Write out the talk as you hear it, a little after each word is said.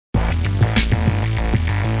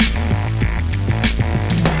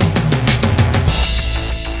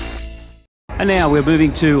And now we're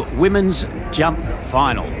moving to women's jump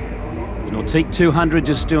final. The Nautique 200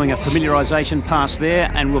 just doing a familiarisation pass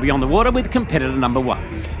there, and we'll be on the water with competitor number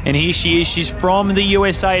 1. And here she is. She's from the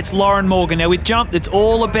USA. It's Lauren Morgan. Now with jump, it's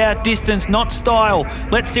all about distance, not style.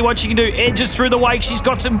 Let's see what she can do. Edges through the wake. She's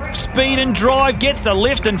got some speed and drive. Gets the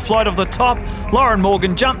lift and float off the top. Lauren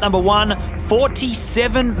Morgan, jump number 1,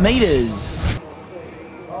 47 metres.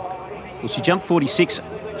 Well, she jumped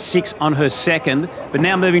 46.6 on her second, but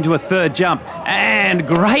now moving to a third jump. And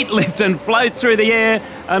great lift and float through the air.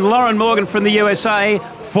 And Lauren Morgan from the USA,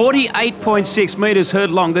 48.6 metres, her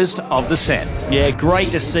longest of the set. Yeah, great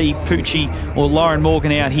to see Poochie or Lauren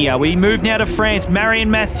Morgan out here. We move now to France. Marion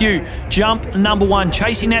Mathieu, jump number 1,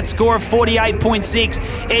 chasing that score of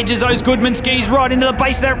 48.6. Edges those Goodman skis right into the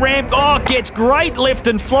base of that ramp. Oh, gets great lift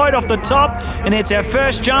and float off the top. And it's our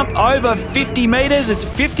first jump over 50 metres. It's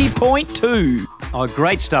 50.2. Oh,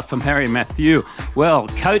 great stuff from Marion Mathieu. Well,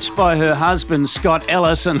 coached by her husband, Scott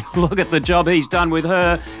Ellis, and look at the job he's done with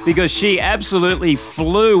her, because she absolutely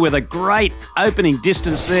flew with a great opening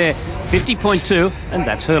distance there, 50.2, and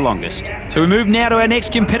that's her longest. So we move now to our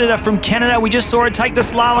next competitor from Canada. We just saw her take the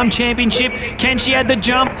slalom championship. Can she add the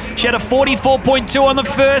jump? She had a 44.2 on the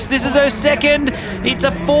first. This is her second. It's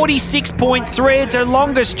a 46.3. It's her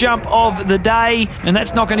longest jump of the day, and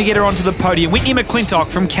that's not going to get her onto the podium. Whitney McClintock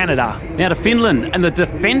from Canada. Now to Finland, and the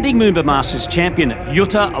defending MOOMBA Masters champion,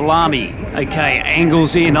 Jutta Lami. Okay,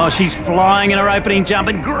 angles in. Oh, she's flying in her opening jump,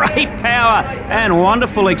 and great power and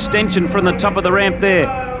wonderful extension from the top of the ramp there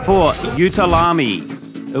for Jutta Lami.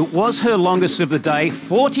 It was her longest of the day,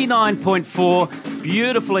 49.4.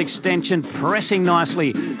 Beautiful extension, pressing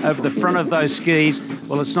nicely over the front of those skis.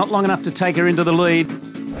 Well, it's not long enough to take her into the lead.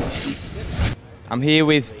 I'm here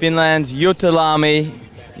with Finland's Jutta Lami.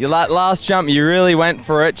 Your last jump, you really went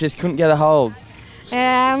for it, just couldn't get a hold.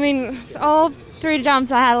 Yeah, I mean, all 3 jumps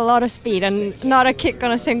I had a lot of speed and not a kick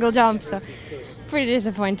on a single jump, so pretty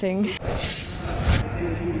disappointing.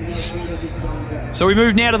 So we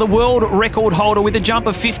move now to the world record holder with a jump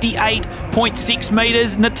of 58.6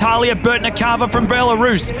 metres, Natalia Bertnikava from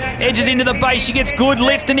Belarus. Edges into the base, she gets good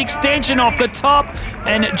lift and extension off the top.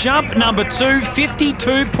 And jump number 2,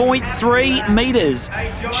 52.3 metres.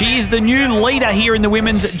 She is the new leader here in the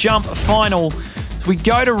women's jump final. So we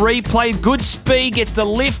go to replay, good speed, gets the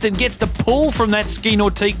lift and gets the pull from that Ski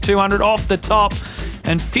Nautique 200 off the top.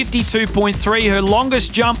 And 52.3, her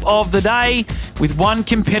longest jump of the day, with 1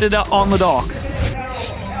 competitor on the dock.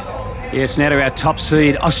 Yes, now to our top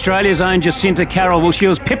seed, Australia's own Jacinta Carroll. Well, she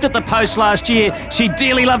was pipped at the post last year. She'd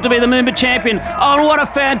dearly love to be the MOOMBA champion. Oh, what a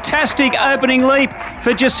fantastic opening leap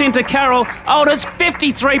for Jacinta Carroll. Oh, it's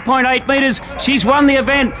 53.8 metres. She's won the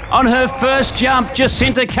event on her first jump,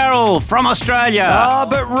 Jacinta Carroll from Australia. Oh,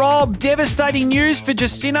 but Rob, devastating news for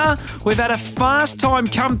Jacinta. We've had a fast time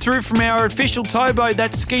come through from our official towboat,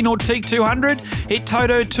 that Ski Nautique 200. It towed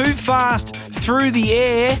her too fast through the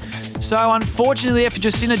air. So unfortunately there for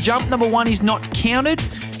Jacinta, jump number 1 is not counted.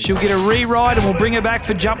 She'll get a re-ride and we'll bring her back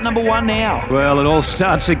for jump number 1 now. Well, it all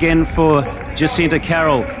starts again for Jacinta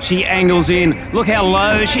Carroll. She angles in. Look how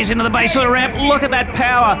low she's into the base of the ramp. Look at that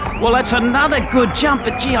power. Well, that's another good jump,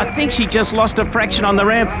 but gee, I think she just lost a fraction on the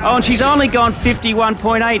ramp. Oh, and she's only gone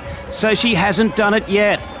 51.8, so she hasn't done it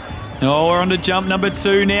yet. Oh, we're on to jump number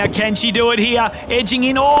 2 now. Can she do it here? Edging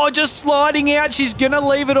in. Oh, just sliding out. She's going to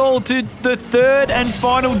leave it all to the third and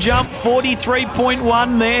final jump,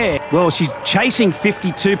 43.1 there. Well, she's chasing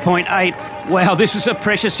 52.8. Wow, this is a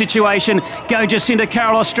pressure situation. Go Jacinta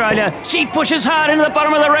Carroll, Australia. She pushes hard into the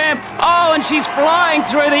bottom of the ramp. Oh, and she's flying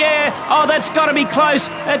through the air. Oh, that's got to be close.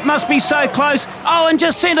 It must be so close. Oh, and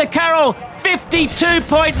Jacinta Carroll,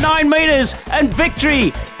 52.9 metres, and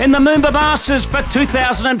victory in the MOOMBA Masters for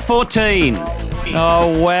 2014.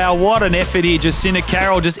 Oh, wow, what an effort here. Jacinta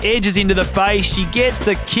Carroll just edges into the base. She gets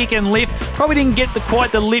the kick and lift. Probably didn't get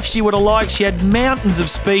quite the lift she would have liked. She had mountains of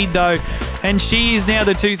speed, though. And she is now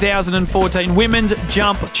the 2014 Women's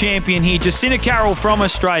Jump Champion here. Jacinta Carroll from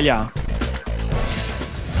Australia.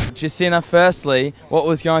 Jacinta, firstly, what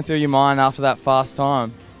was going through your mind after that fast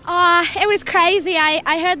time? It was crazy.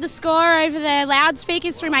 I heard the score over the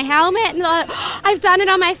loudspeakers through my helmet and thought, oh, I've done it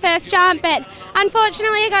on my first jump, but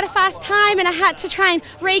unfortunately I got a fast time and I had to try and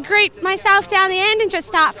regroup myself down the end and just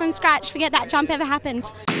start from scratch, forget that jump ever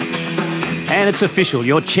happened. And it's official,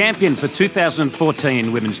 your champion for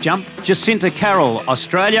 2014 women's jump, Jacinta Carroll,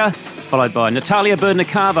 Australia, followed by Natalia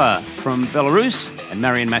Bertnikava from Belarus and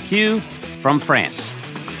Marion Mathieu from France.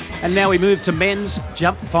 And now we move to men's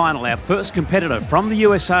jump final. Our first competitor from the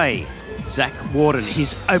USA, Zach Warden,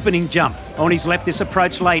 his opening jump. on he's left this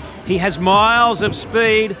approach late. He has miles of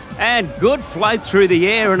speed and good float through the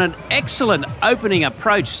air and an excellent opening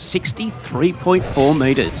approach, 63.4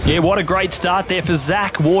 metres. Yeah, what a great start there for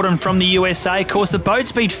Zach Warden from the USA. Of course, the boat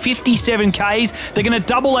speed 57 Ks. They're going to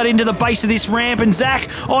double that into the base of this ramp, and Zach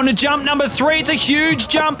on to jump number 3. It's a huge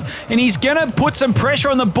jump, and he's going to put some pressure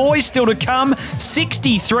on the boys still to come,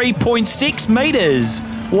 63.6 metres.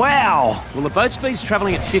 Wow. Well, the boat speed's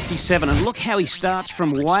travelling at 57, and look how he starts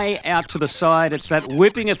from way out to the side. It's that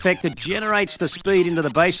whipping effect that generates the speed into the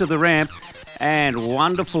base of the ramp, and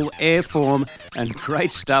wonderful airform and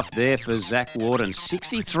great stuff there for Zach Warden.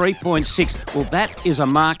 63.6. Well, that is a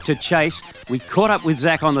mark to chase. We caught up with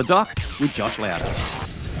Zach on the dock with Josh Lauder.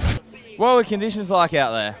 What were conditions like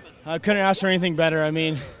out there? I couldn't ask for anything better. I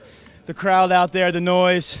mean, the crowd out there, the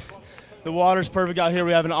noise, the water's perfect out here.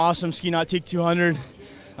 We have an awesome Ski Nautique 200.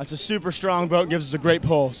 It's a super strong boat, gives us a great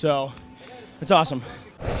pull, so it's awesome.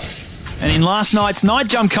 And in last night's night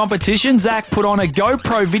jump competition, Zach put on a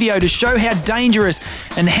GoPro video to show how dangerous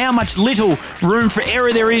and how much little room for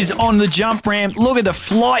error there is on the jump ramp. Look at the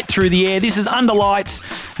flight through the air. This is under lights.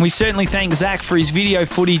 We certainly thank Zach for his video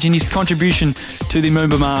footage and his contribution to the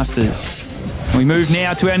MOOMBA Masters. We move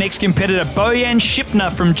now to our next competitor, Bojan Schipner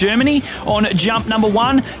from Germany on jump number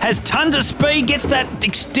 1. Has tons of speed, gets that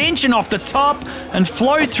extension off the top and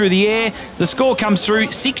float through the air. The score comes through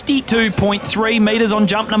 62.3 metres on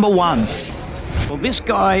jump number 1. Well, this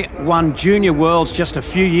guy won Junior Worlds just a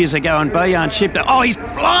few years ago, and Bojan Schipner, oh, he's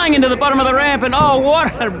flying into the bottom of the ramp, and oh,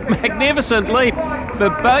 what a magnificent leap for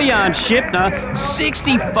Bojan Schipner,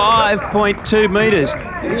 65.2 metres.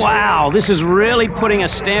 Wow, this is really putting a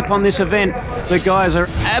stamp on this event. The guys are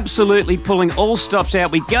absolutely pulling all stops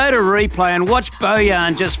out. We go to replay and watch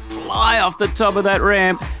Bojan just fly off the top of that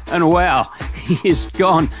ramp, and wow, he is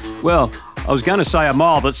gone. Well, I was going to say a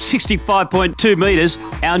mile, but 65.2 metres,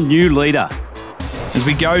 our new leader. As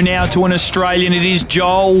we go now to an Australian, it is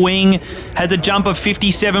Joel Wing. Had a jump of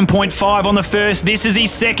 57.5 on the first. This is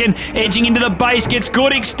his second. Edging into the base. Gets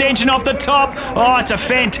good extension off the top. Oh, it's a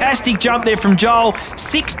fantastic jump there from Joel.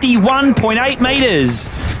 61.8 metres.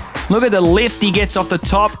 Look at the lift he gets off the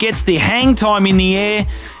top. Gets the hang time in the air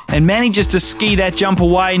and manages to ski that jump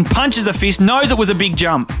away and punches the fist. Knows it was a big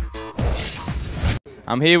jump.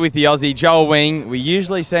 I'm here with the Aussie Joel Wing. We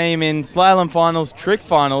usually see him in slalom finals, trick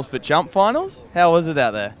finals, but jump finals? How was it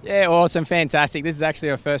out there? Yeah, awesome, fantastic. This is actually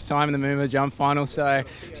our first time in the MOOMBA jump final, so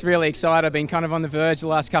it's really exciting. I've been kind of on the verge the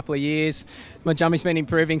last couple of years. My jumping's been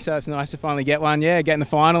improving, so it's nice to finally get one. Yeah, get in the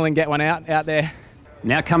final and get one out there.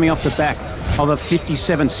 Now coming off the back of a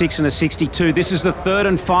 57.6 and a 62. This is the third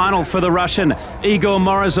and final for the Russian, Igor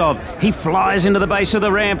Morozov. He flies into the base of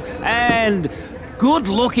the ramp and good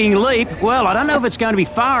looking leap. Well, I don't know if it's going to be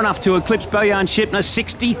far enough to eclipse Bojan Schipner.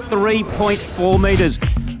 63.4 metres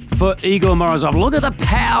for Igor Morozov. Look at the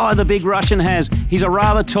power the big Russian has. He's a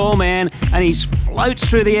rather tall man and he floats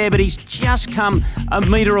through the air, but he's just come a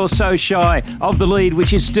metre or so shy of the lead,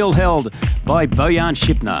 which is still held by Bojan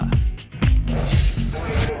Schipner.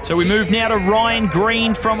 So we move now to Ryan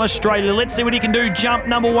Green from Australia. Let's see what he can do. Jump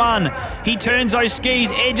number 1. He turns those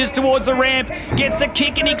skis, edges towards the ramp, gets the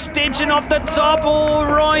kick and extension off the top. Oh,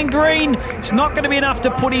 Ryan Green. It's not going to be enough to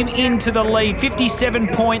put him into the lead.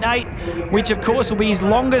 57.8, which of course will be his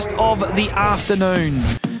longest of the afternoon.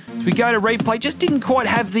 As we go to replay, just didn't quite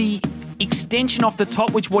have the extension off the top,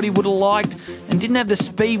 which what he would have liked, and didn't have the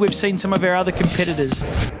speed we've seen some of our other competitors.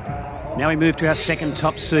 Now we move to our second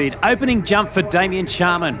top seed. Opening jump for Damien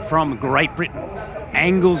Charman from Great Britain.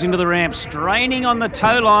 Angles into the ramp, straining on the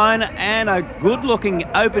toe line, and a good-looking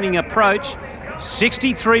opening approach.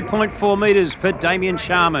 63.4 metres for Damien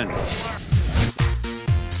Charman.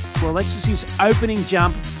 Well, this is his opening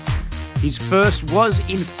jump. His first was,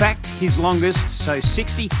 in fact, his longest, so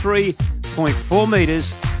 63.4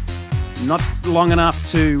 metres. Not long enough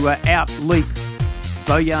to out-leap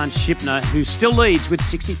Bojan Schipner, who still leads with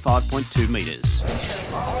 65.2 metres.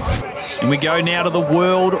 And we go now to the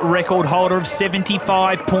world record holder of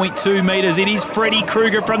 75.2 metres. It is Freddie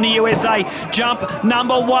Kruger from the USA. Jump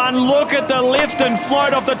number 1. Look at the lift and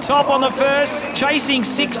float off the top on the first, chasing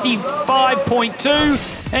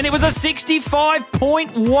 65.2, and it was a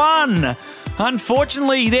 65.1.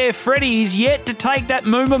 Unfortunately there, Freddie is yet to take that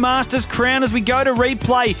MOOMBA Masters crown. As we go to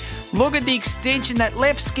replay, look at the extension, that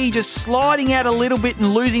left ski just sliding out a little bit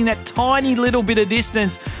and losing that tiny little bit of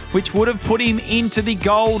distance, which would have put him into the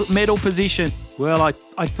gold medal position. Well,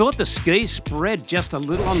 I thought the ski spread just a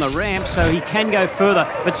little on the ramp, so he can go further,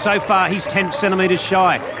 but so far he's 10 centimetres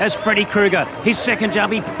shy. As Freddie Kruger, his second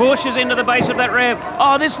jump, he pushes into the base of that ramp.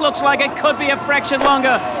 Oh, this looks like it could be a fraction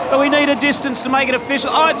longer, but we need a distance to make it official.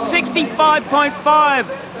 Oh, it's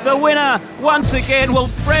 65.5. The winner, once again, well,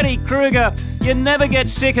 Freddy Krueger. You never get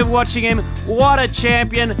sick of watching him. What a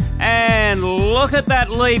champion. And look at that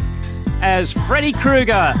leap as Freddy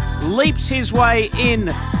Krueger leaps his way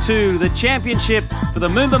into the championship for the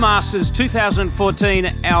MOOMBA Masters 2014,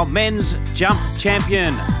 our men's jump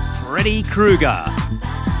champion, Freddy Krueger.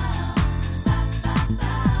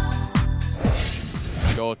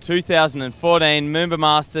 Your 2014 MOOMBA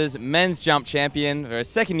Masters men's jump champion for a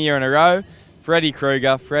second year in a row, Freddy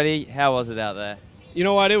Krueger. Freddy, how was it out there? You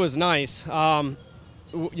know what, it was nice.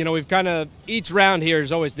 You know, we've kind of, each round here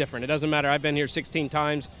is always different. It doesn't matter, I've been here 16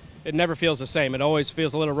 times. It never feels the same. It always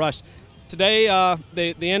feels a little rushed. Today,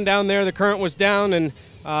 the end down there, the current was down, and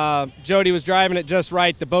Jody was driving it just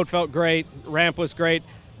right. The boat felt great, ramp was great.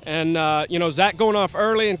 And, you know, Zach going off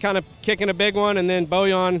early and kind of kicking a big one, and then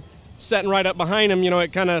Bojan setting right up behind him, you know,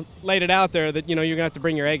 it kind of laid it out there that, you know, you're going to have to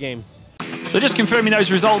bring your A game. So just confirming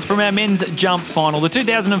those results from our men's jump final. The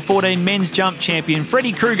 2014 men's jump champion,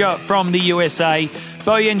 Freddy Krueger from the USA,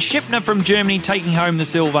 Bojan Schipner from Germany taking home the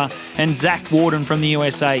silver, and Zach Warden from the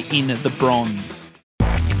USA in the bronze.